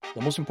The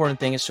most important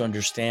thing is to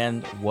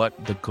understand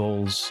what the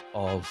goals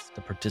of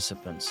the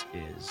participants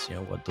is,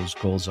 what those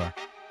goals are.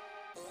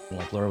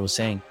 Like Laura was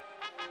saying,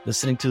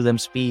 listening to them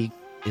speak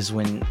is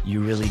when you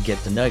really get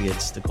the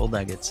nuggets, the gold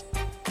nuggets.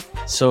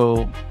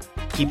 So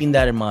keeping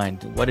that in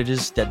mind, what it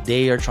is that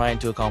they are trying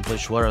to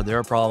accomplish, what are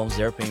their problems,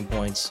 their pain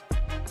points,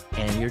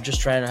 and you're just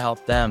trying to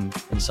help them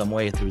in some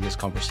way through this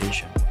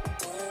conversation.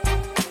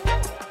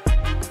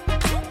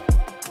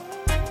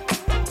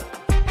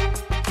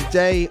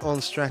 Today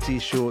on Strategy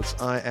Shorts,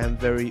 I am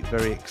very,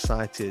 very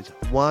excited.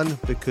 One,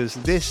 because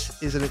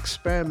this is an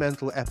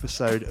experimental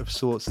episode of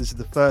sorts. This is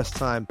the first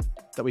time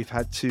that we've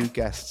had two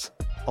guests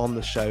on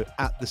the show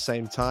at the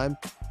same time.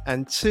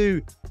 And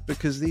two,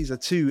 because these are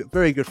two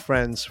very good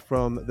friends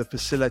from the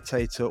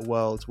Facilitator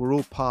world. We're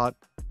all part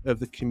of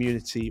the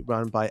community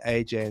run by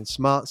AJ and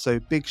Smart.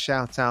 So big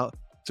shout out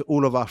to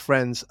all of our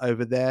friends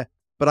over there.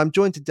 But I'm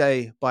joined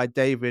today by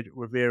David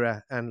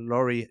Rovira and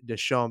Laure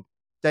Duchamp.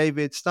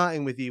 David,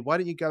 starting with you, why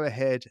don't you go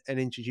ahead and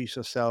introduce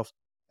yourself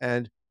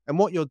and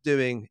what you're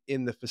doing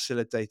in the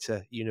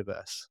Facilitator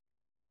universe?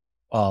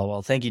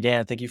 Well, thank you,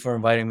 Dan. Thank you for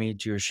inviting me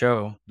to your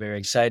show. Very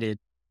excited.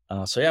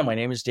 My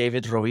name is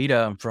David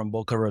Rovira. I'm from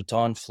Boca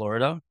Raton,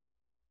 Florida.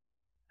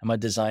 I'm a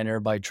designer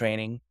by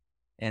training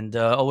and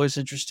always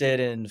interested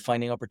in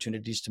finding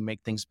opportunities to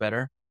make things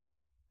better.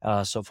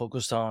 So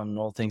focused on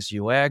all things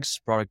UX,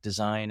 product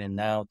design, and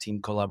now team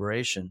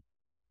collaboration.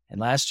 And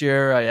last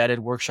year, I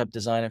added workshop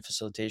design and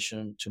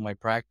facilitation to my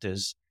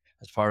practice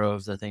as part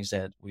of the things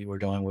that we were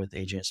doing with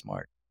AJ and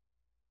Smart.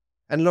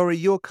 And Laure,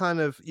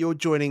 you're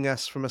joining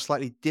us from a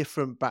slightly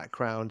different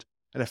background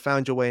and have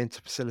found your way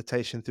into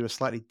facilitation through a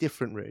slightly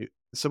different route.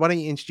 So why don't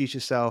you introduce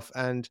yourself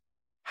and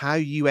how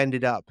you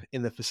ended up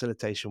in the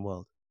facilitation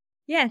world?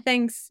 Yeah,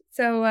 thanks.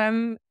 So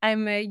I'm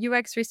a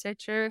UX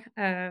researcher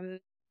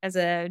as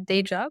a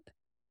day job.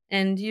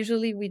 And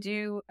usually we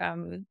do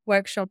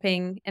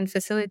workshopping and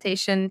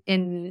facilitation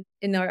in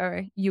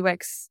our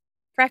UX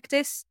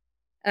practice.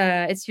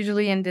 It's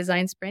usually in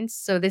design sprints.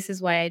 So this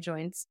is why I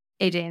joined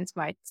AJ and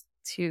Smart,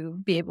 to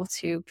be able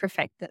to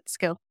perfect that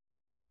skill.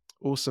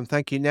 Awesome.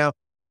 Thank you. Now,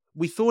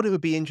 we thought it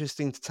would be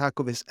interesting to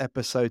tackle this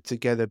episode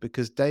together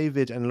because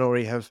David and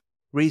Laure have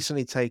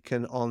recently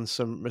taken on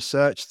some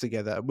research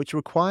together, which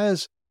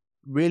requires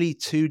really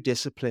two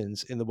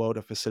disciplines in the world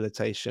of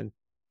facilitation: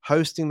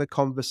 hosting the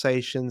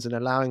conversations and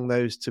allowing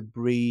those to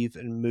breathe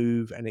and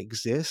move and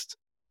exist,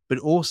 but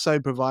also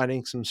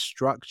providing some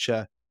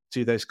structure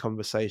to those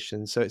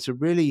conversations. So it's a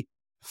really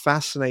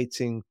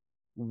fascinating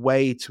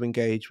way to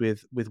engage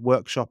with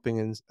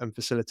workshopping and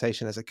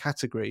facilitation as a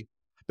category.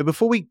 But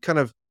before we kind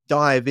of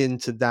dive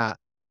into that,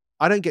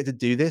 I don't get to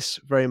do this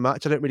very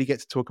much. I don't really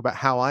get to talk about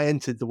how I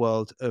entered the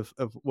world of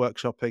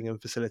workshopping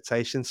and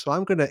facilitation. So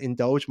I'm going to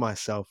indulge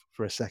myself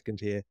for a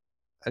second here.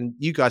 And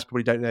you guys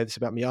probably don't know this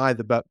about me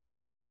either, but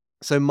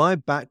so my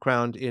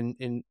background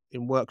in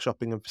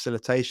workshopping and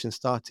facilitation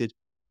started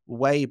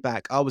way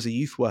back. I was a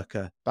youth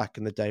worker back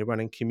in the day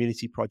running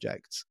community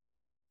projects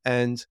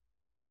and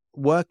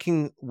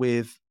working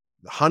with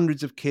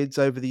hundreds of kids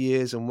over the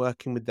years and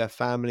working with their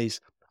families.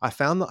 I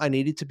found that I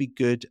needed to be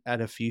good at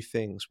a few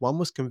things. One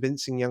was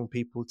convincing young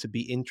people to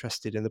be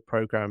interested in the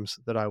programs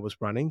that I was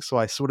running. So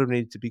I sort of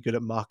needed to be good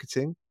at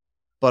marketing,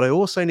 but I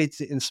also needed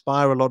to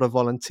inspire a lot of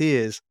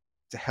volunteers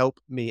to help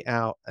me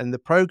out. And the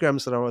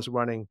programs that I was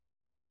running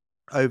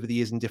over the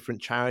years in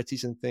different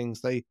charities and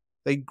things,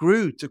 they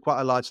grew to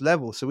quite a large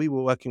level. So we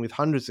were working with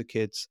hundreds of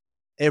kids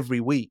every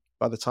week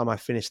by the time I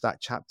finished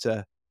that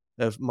chapter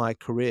of my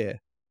career.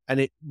 And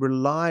it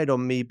relied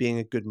on me being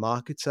a good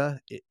marketer.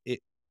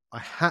 I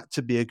had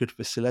to be a good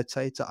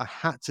facilitator. I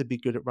had to be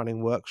good at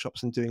running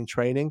workshops and doing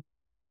training.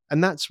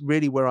 And that's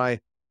really where I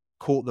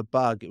caught the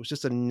bug. It was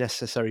just a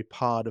necessary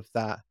part of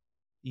that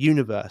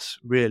universe,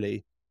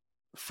 really.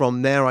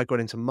 From there, I got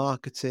into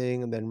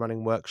marketing and then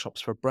running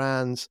workshops for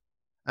brands.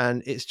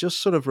 And it's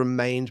just sort of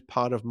remained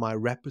part of my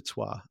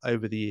repertoire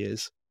over the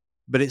years.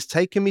 But it's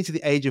taken me to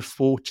the age of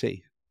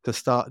 40 to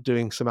start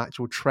doing some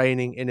actual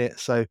training in it.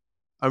 So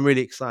I'm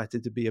really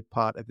excited to be a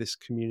part of this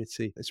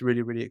community. It's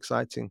really, really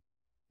exciting.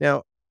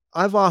 Now,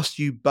 I've asked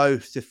you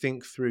both to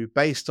think through,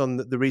 based on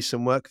the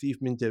recent work that you've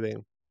been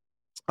doing,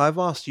 I've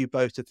asked you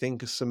both to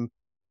think of some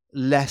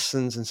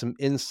lessons and some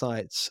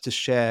insights to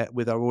share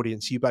with our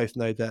audience. You both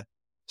know that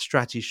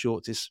Strategy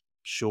Shorts is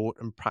short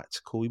and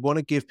practical. We want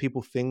to give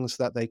people things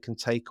that they can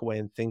take away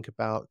and think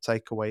about,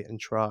 take away and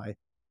try.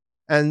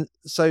 And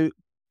so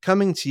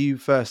coming to you,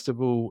 first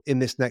of all, in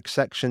this next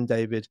section,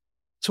 David,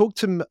 talk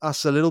to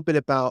us a little bit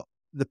about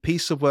the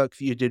piece of work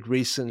that you did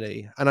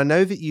recently. And I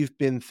know that you've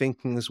been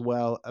thinking as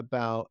well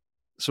about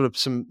sort of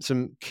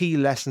some key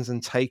lessons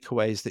and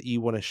takeaways that you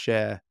want to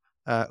share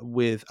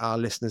with our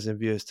listeners and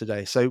viewers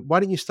today. So why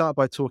don't you start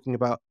by talking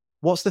about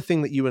what's the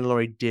thing that you and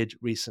Laure did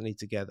recently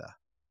together?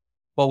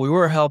 Well, we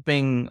were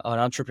helping an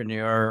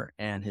entrepreneur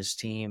and his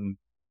team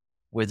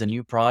with a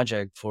new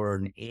project for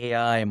an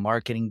AI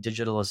marketing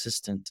digital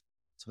assistant,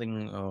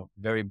 something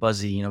very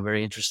buzzy,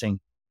 very interesting.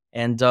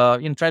 And,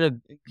 try to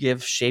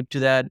give shape to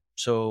that.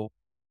 So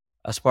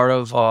as part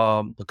of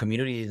the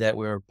community that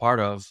we're part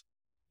of,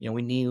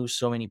 we knew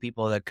so many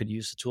people that could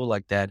use a tool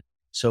like that.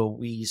 So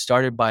we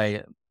started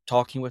by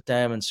talking with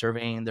them and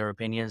surveying their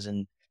opinions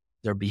and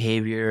their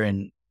behavior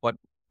and what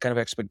kind of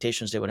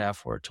expectations they would have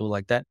for a tool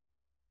like that.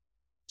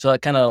 So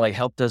that kind of like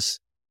helped us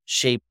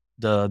shape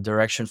the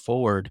direction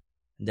forward.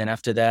 And then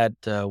after that,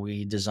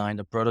 we designed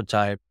a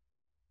prototype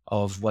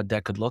of what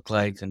that could look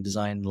like and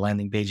designed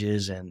landing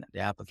pages and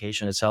the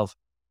application itself,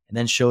 and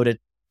then showed it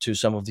to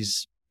some of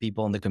these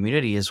people in the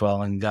community as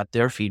well and got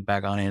their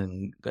feedback on it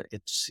and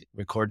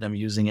record them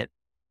using it.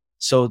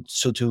 So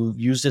to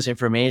use this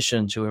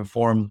information to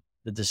inform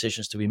the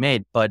decisions to be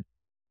made. But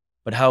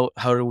how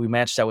do we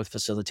match that with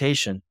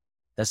facilitation?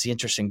 That's the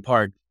interesting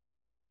part,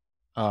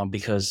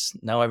 because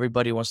now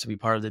everybody wants to be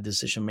part of the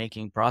decision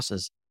making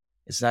process.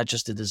 It's not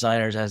just the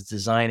designer that's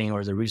designing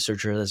or the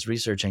researcher that's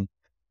researching.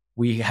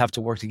 We have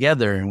to work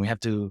together and we have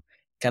to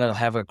kind of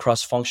have a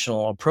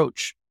cross-functional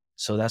approach.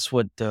 So that's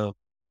what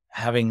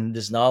having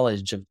this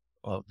knowledge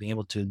of being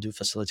able to do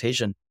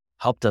facilitation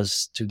helped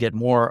us to get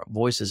more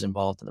voices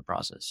involved in the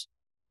process.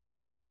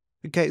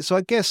 Okay, so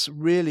I guess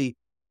really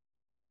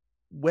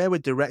where we're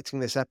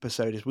directing this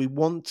episode is we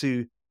want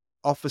to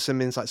offer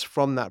some insights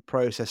from that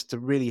process to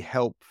really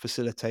help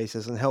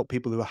facilitators and help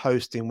people who are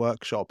hosting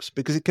workshops,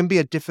 because it can be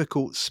a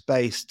difficult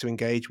space to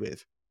engage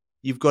with.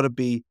 You've got to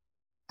be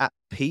at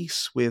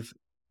peace with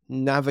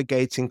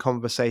navigating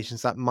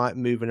conversations that might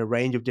move in a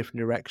range of different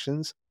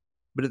directions.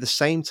 But at the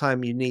same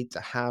time, you need to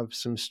have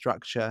some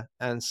structure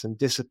and some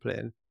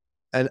discipline.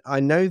 And I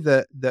know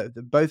that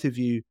both of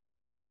you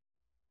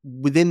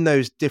within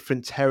those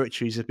different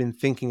territories have been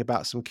thinking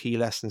about some key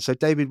lessons. So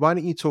David, why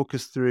don't you talk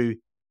us through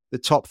the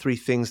top 3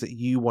 things that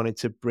you wanted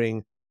to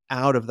bring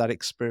out of that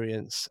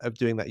experience of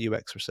doing that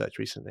UX research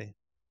recently?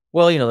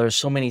 Well, there's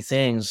so many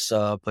things,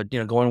 but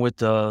going with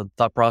the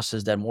thought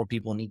process that more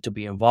people need to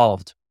be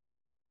involved.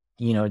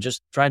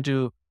 Just trying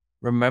to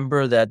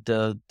remember that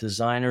the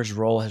designer's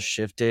role has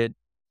shifted,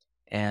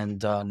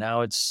 and now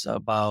it's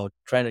about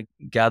trying to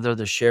gather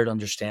the shared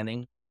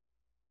understanding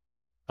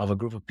of a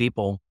group of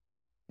people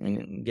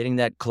and getting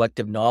that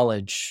collective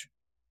knowledge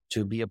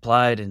to be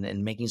applied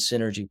and making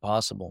synergy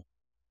possible.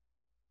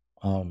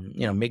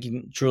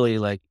 Making truly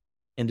like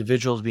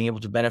individuals being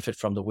able to benefit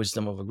from the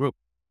wisdom of a group.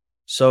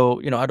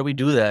 So, how do we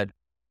do that?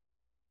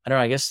 I don't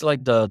know. I guess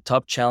like the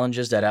top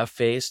challenges that I've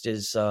faced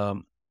is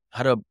how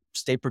to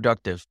stay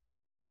productive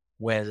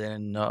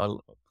within a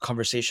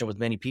conversation with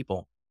many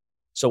people.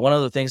 So one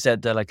of the things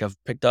that like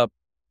I've picked up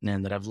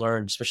and that I've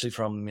learned, especially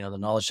from the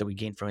knowledge that we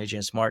gained from AJ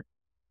and Smart,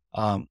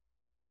 um,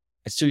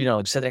 it's to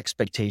like set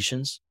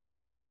expectations,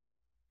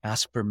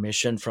 ask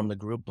permission from the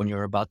group when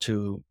you're about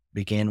to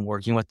begin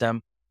working with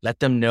them, let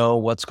them know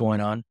what's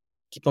going on,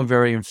 keep them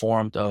very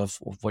informed of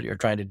what you're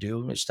trying to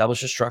do,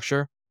 establish a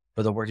structure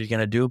for the work you're going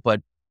to do,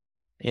 but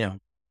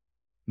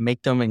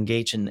make them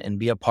engage and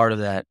be a part of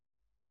that,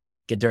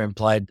 get their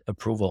implied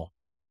approval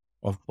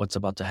of what's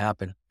about to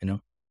happen,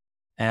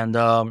 And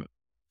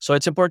so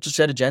it's important to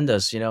set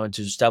agendas, and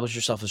to establish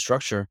yourself a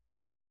structure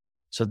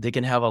so they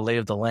can have a lay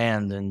of the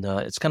land. And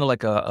it's kind of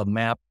like a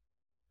map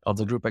of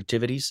the group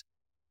activities,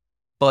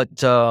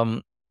 but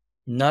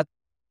not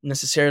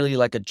necessarily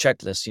like a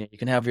checklist. You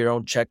can have your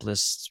own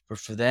checklists, but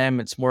for them,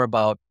 it's more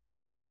about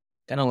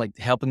kind of like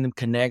helping them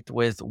connect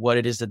with what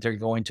it is that they're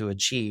going to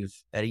achieve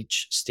at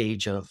each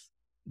stage of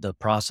the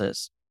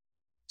process.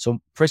 So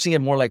phrasing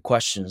it more like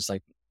questions,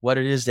 like what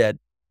it is that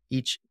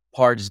each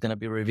part is going to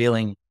be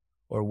revealing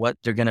or what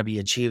they're going to be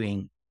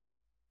achieving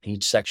in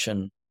each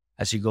section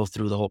as you go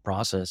through the whole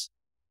process.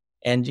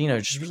 And,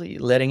 just really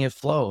letting it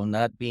flow,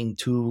 not being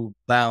too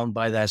bound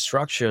by that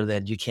structure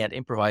that you can't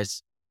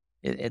improvise.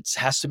 It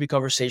has to be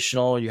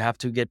conversational. You have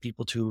to get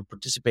people to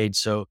participate.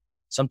 So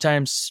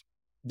sometimes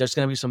there's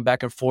going to be some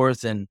back and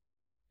forth and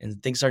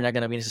things are not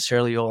going to be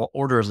necessarily all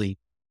orderly,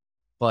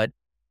 but,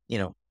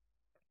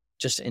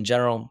 just in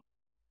general,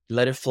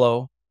 let it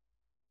flow,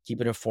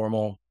 keep it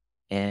informal,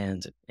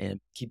 and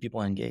keep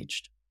people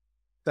engaged.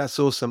 That's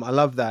awesome. I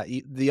love that.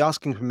 The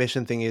asking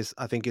permission thing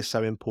I think is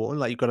so important.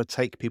 Like you've got to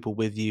take people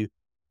with you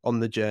on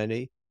the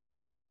journey,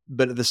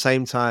 but at the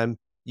same time,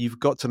 you've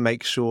got to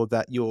make sure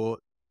that you're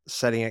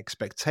setting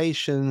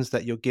expectations,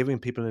 that you're giving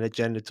people an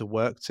agenda to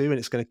work to, and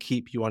it's going to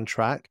keep you on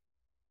track.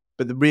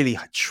 But the really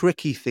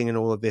tricky thing in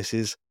all of this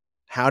is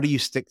how do you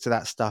stick to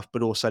that stuff,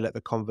 but also let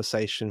the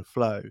conversation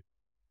flow?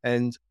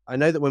 And I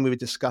know that when we were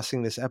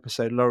discussing this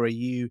episode, Laure,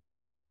 you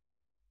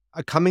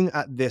are coming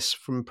at this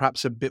from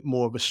perhaps a bit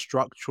more of a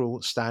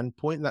structural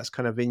standpoint. That's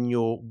kind of in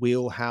your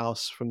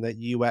wheelhouse from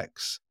the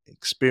UX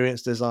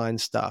experience design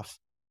stuff.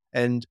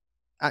 And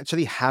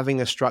actually having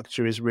a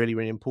structure is really,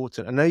 really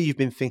important. I know you've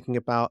been thinking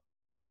about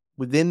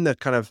within the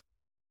kind of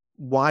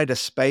wider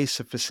space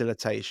of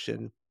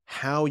facilitation,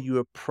 how you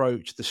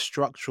approach the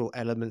structural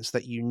elements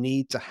that you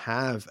need to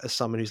have as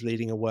someone who's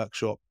leading a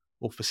workshop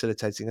or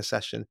facilitating a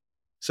session.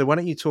 So why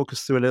don't you talk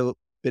us through a little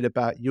bit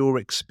about your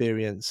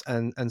experience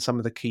and some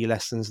of the key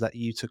lessons that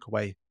you took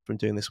away from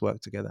doing this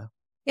work together?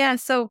 Yeah,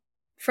 so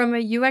from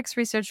a UX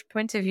research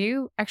point of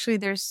view, actually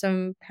there's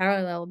some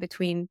parallel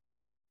between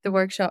the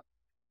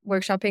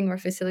workshopping or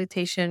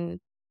facilitation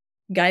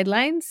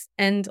guidelines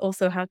and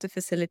also how to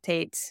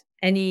facilitate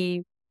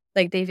any,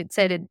 like David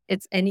said,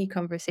 it's any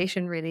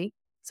conversation really.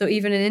 So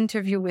even an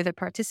interview with a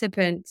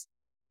participant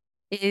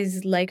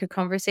is like a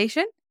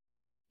conversation,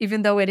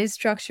 even though it is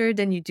structured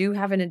and you do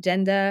have an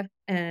agenda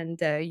and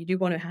you do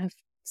want to have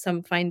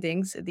some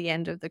findings at the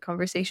end of the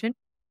conversation.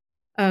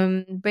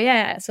 But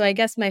yeah, so I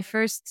guess my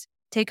first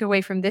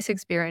takeaway from this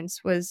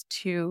experience was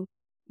to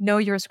know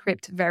your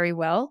script very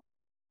well.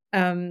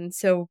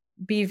 So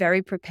be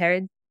very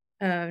prepared,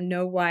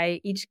 know why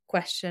each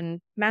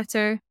question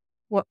matter,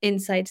 what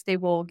insights they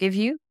will give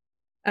you,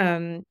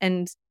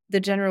 and the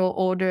general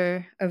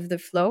order of the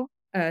flow.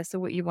 So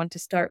what you want to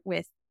start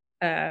with,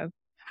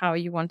 how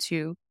you want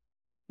to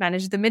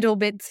manage the middle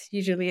bit.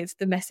 Usually it's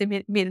the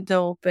messy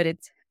middle, but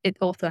it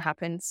also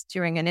happens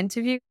during an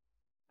interview.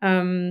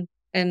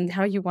 And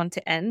how you want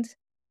to end.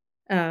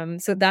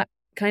 So that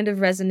kind of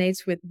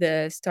resonates with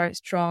the start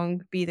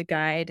strong, be the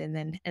guide, and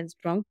then end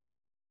strong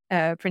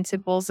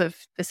principles of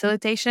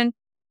facilitation.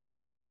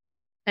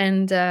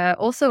 And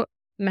also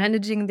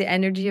managing the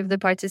energy of the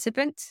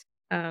participant.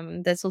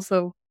 That's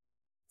also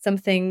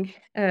something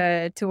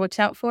to watch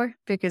out for,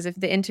 because if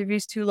the interview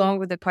is too long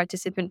where the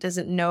participant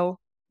doesn't know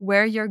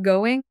where you're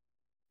going,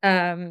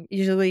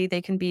 usually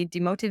they can be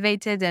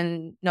demotivated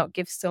and not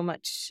give so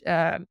much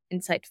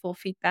insightful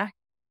feedback.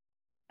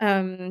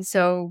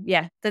 So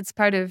yeah, that's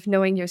part of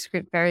knowing your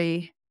script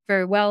very,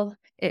 very well.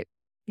 It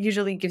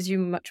usually gives you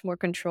much more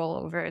control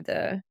over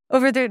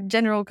the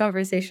general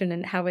conversation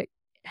and how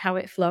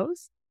it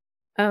flows.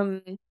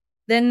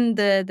 Then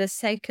the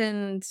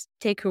second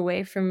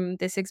takeaway from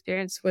this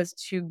experience was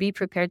to be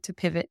prepared to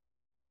pivot.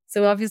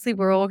 So obviously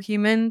we're all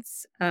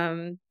humans.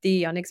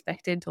 The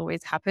unexpected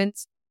always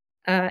happens.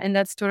 And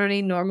that's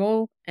totally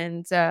normal.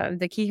 And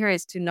the key here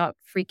is to not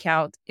freak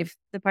out if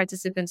the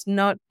participant's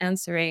not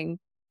answering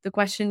the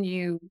question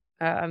you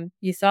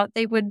thought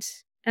they would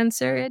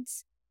answer it,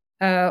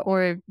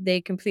 or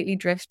they completely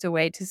drift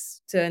away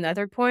to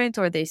another point,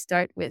 or they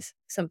start with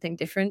something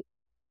different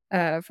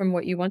from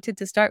what you wanted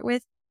to start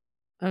with.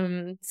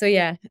 So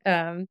yeah,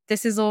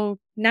 this is all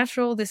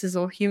natural. This is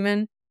all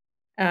human.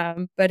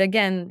 But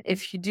again,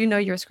 if you do know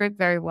your script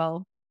very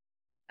well,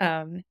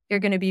 you're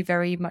going to be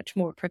very much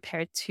more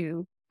prepared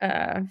to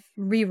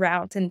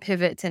reroute and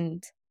pivot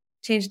and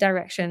change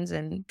directions,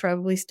 and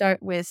probably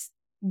start with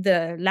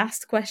the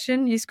last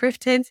question you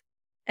scripted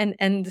and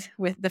end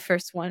with the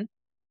first one.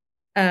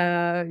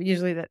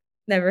 Usually that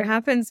never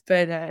happens,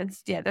 but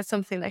yeah, that's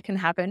something that can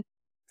happen.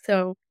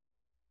 So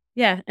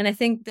yeah, and I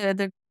think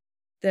the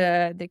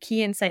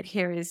key insight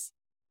here is,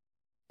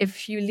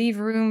 if you leave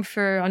room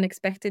for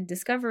unexpected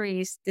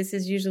discoveries, this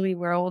is usually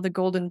where all the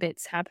golden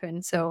bits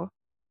happen. So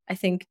I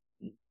think,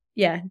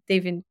 yeah,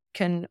 David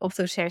can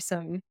also share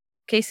some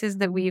cases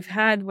that we've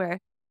had where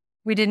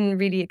we didn't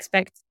really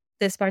expect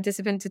this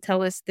participant to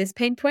tell us this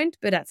pain point,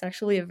 but that's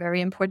actually a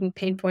very important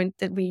pain point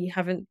that we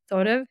haven't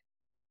thought of.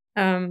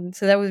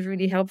 So that was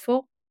really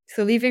helpful.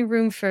 So leaving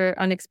room for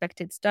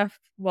unexpected stuff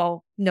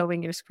while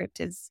knowing your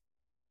script is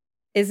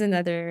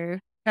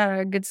another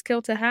good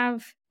skill to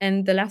have.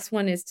 And the last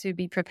one is to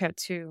be prepared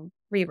to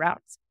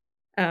reroute.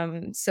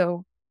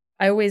 So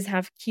I always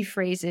have key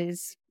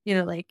phrases,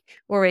 like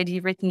already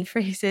written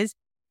phrases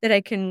that I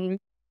can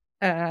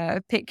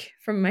pick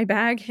from my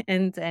bag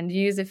and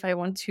use if I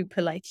want to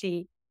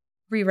politely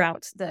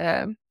reroute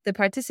the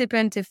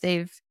participant if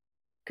they've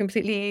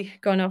completely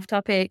gone off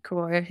topic,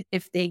 or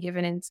if they give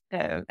an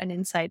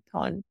insight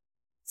on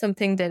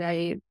something that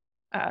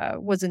I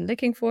wasn't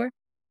looking for.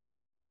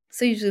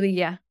 So usually,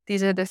 yeah,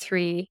 these are the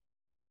three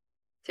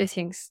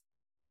things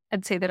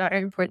I'd say that are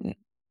important.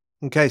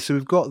 Okay, so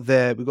we've got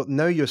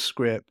know your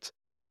script,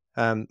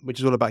 which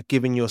is all about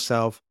giving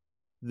yourself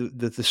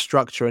the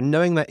structure and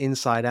knowing that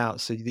inside out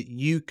so that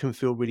you can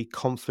feel really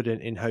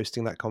confident in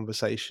hosting that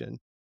conversation.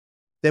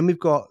 Then we've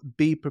got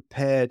be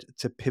prepared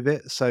to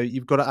pivot. So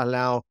you've got to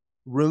allow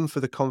room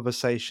for the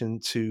conversation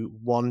to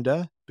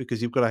wander,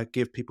 because you've got to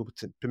give people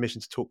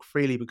permission to talk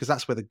freely, because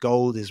that's where the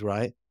gold is,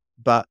 right?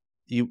 But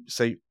you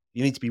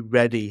need to be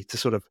ready to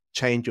sort of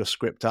change your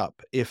script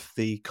up if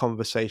the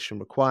conversation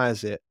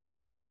requires it,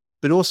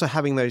 but also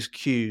having those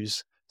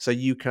cues so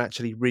you can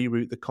actually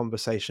reroute the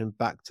conversation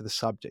back to the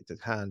subject at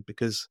hand,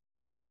 because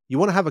you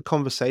want to have a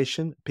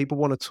conversation. People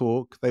want to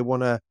talk. They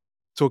want to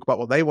talk about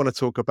what they want to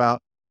talk about.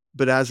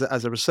 But as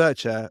a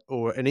researcher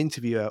or an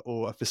interviewer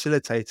or a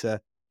facilitator,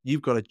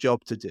 you've got a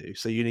job to do.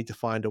 So you need to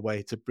find a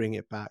way to bring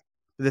it back.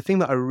 But the thing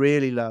that I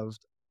really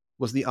loved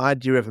was the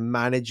idea of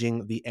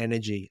managing the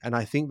energy. And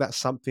I think that's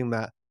something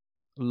that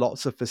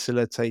lots of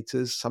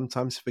facilitators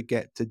sometimes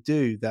forget to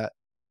do, that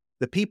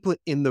the people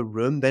in the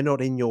room, they're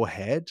not in your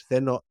head. They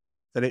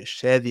don't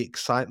share the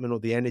excitement or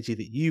the energy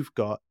that you've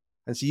got.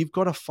 And so you've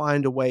got to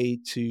find a way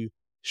to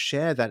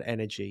share that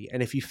energy.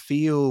 And if you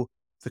feel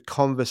the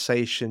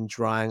conversation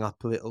drying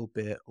up a little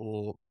bit,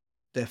 or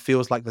there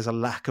feels like there's a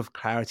lack of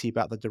clarity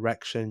about the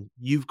direction,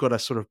 you've got to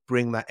sort of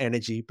bring that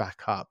energy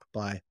back up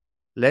by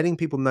letting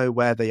people know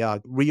where they are,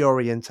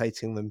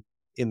 reorientating them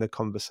in the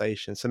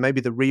conversation. So maybe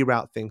the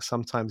reroute thing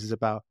sometimes is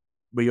about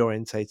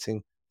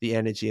reorientating the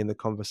energy in the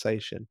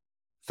conversation.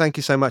 Thank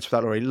you so much for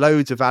that, Laurie.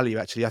 Loads of value,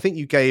 actually. I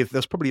think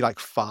there's probably like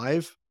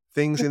 5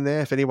 things in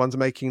there if anyone's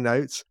making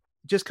notes.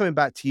 Just coming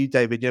back to you,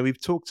 David,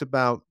 we've talked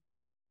about,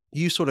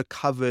 you sort of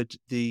covered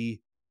the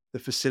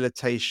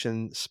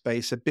facilitation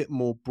space a bit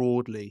more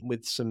broadly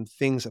with some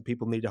things that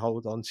people need to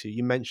hold on to.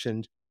 You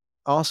mentioned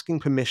asking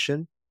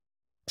permission,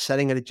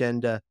 setting an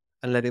agenda,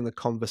 and letting the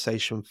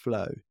conversation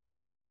flow.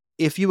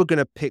 If you were going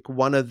to pick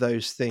one of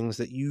those things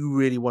that you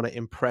really want to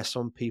impress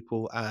on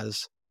people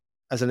as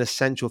an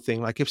essential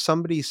thing, like if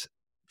somebody's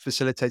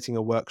facilitating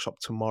a workshop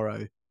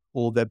tomorrow,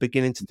 or they're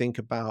beginning to think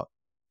about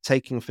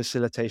taking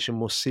facilitation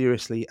more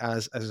seriously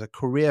as a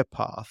career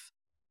path,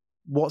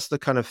 what's the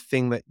kind of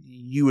thing that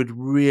you would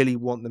really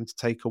want them to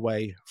take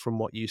away from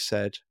what you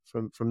said,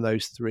 from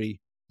those 3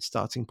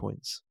 starting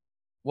points?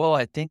 Well,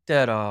 I think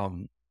that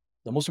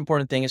the most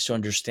important thing is to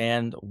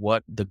understand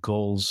what the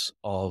goals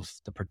of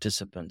the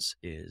participants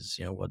is,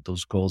 what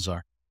those goals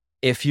are.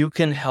 If you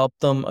can help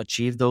them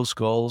achieve those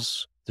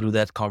goals through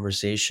that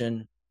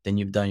conversation, then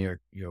you've done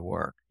your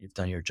work, you've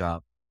done your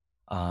job.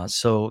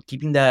 So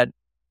keeping that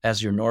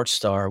as your North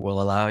Star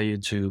will allow you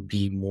to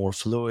be more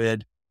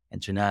fluid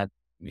and to not,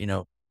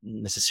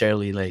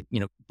 necessarily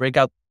break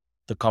out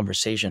the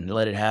conversation,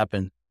 let it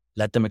happen,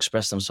 let them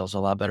express themselves a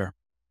lot better.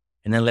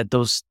 And then let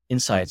those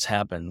insights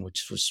happen,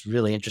 which was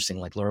really interesting.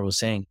 Like Laura was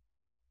saying,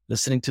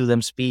 listening to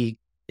them speak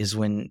is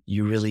when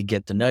you really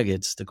get the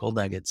nuggets, the gold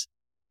nuggets.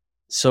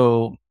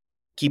 So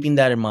keeping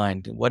that in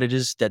mind, what it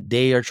is that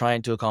they are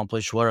trying to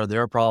accomplish, what are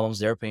their problems,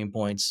 their pain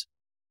points,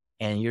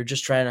 and you're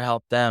just trying to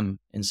help them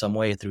in some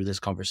way through this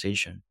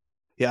conversation.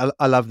 Yeah,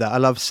 I love that. I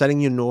love setting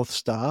your North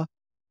Star,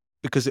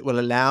 because it will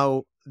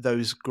allow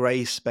those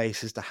gray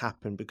spaces to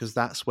happen, because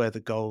that's where the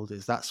gold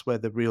is. That's where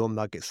the real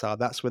nuggets are.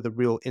 That's where the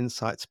real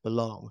insights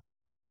belong.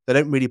 They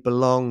don't really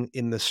belong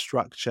in the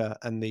structure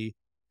and the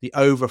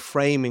over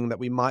framing that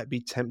we might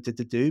be tempted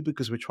to do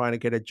because we're trying to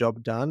get a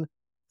job done.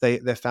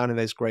 They're found in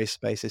those gray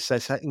spaces. So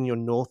setting your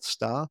North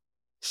Star,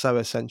 so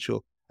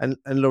essential. And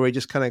Laurie,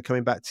 just kind of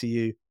coming back to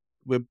you,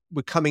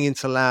 we're coming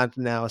into land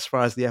now as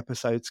far as the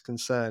episode's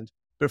concerned.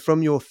 But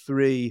from your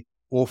 3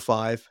 or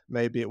 5,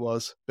 maybe it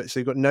was, but so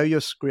you've got know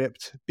your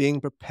script, being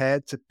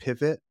prepared to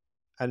pivot,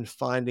 and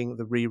finding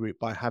the reroute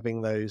by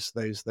having those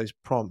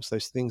prompts,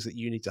 those things that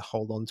you need to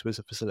hold on to as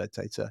a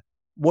facilitator.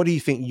 What do you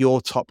think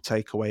your top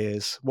takeaway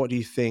is? What do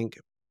you think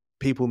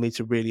people need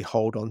to really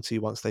hold on to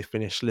once they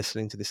finish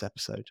listening to this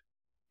episode?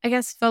 I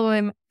guess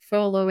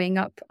following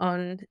up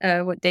on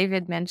what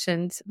David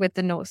mentioned with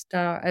the North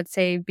Star, I'd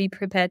say be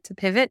prepared to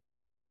pivot.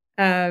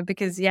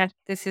 Because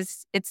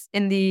it's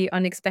in the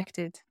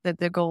unexpected that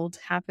the gold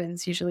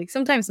happens usually.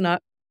 Sometimes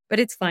not, but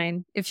it's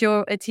fine. If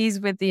you're at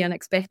ease with the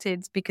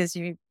unexpected because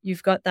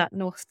you've got that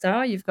North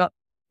Star, you've got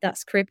that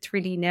script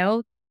really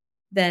nailed,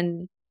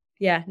 then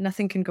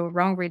nothing can go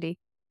wrong really.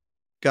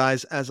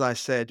 Guys, as I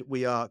said,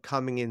 we are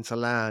coming into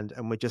land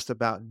and we're just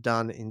about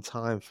done in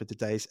time for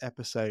today's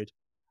episode.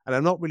 And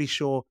I'm not really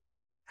sure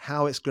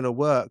how it's going to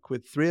work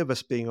with 3 of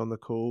us being on the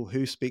call.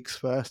 Who speaks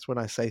first when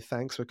I say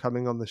thanks for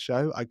coming on the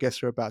show? I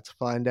guess we're about to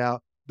find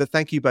out. But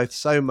thank you both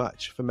so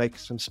much for making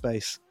some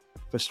space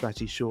for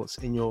Strategy Shorts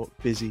in your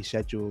busy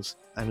schedules.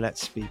 And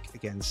let's speak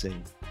again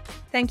soon.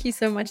 Thank you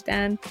so much,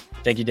 Dan.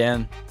 Thank you,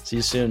 Dan. See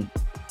you soon.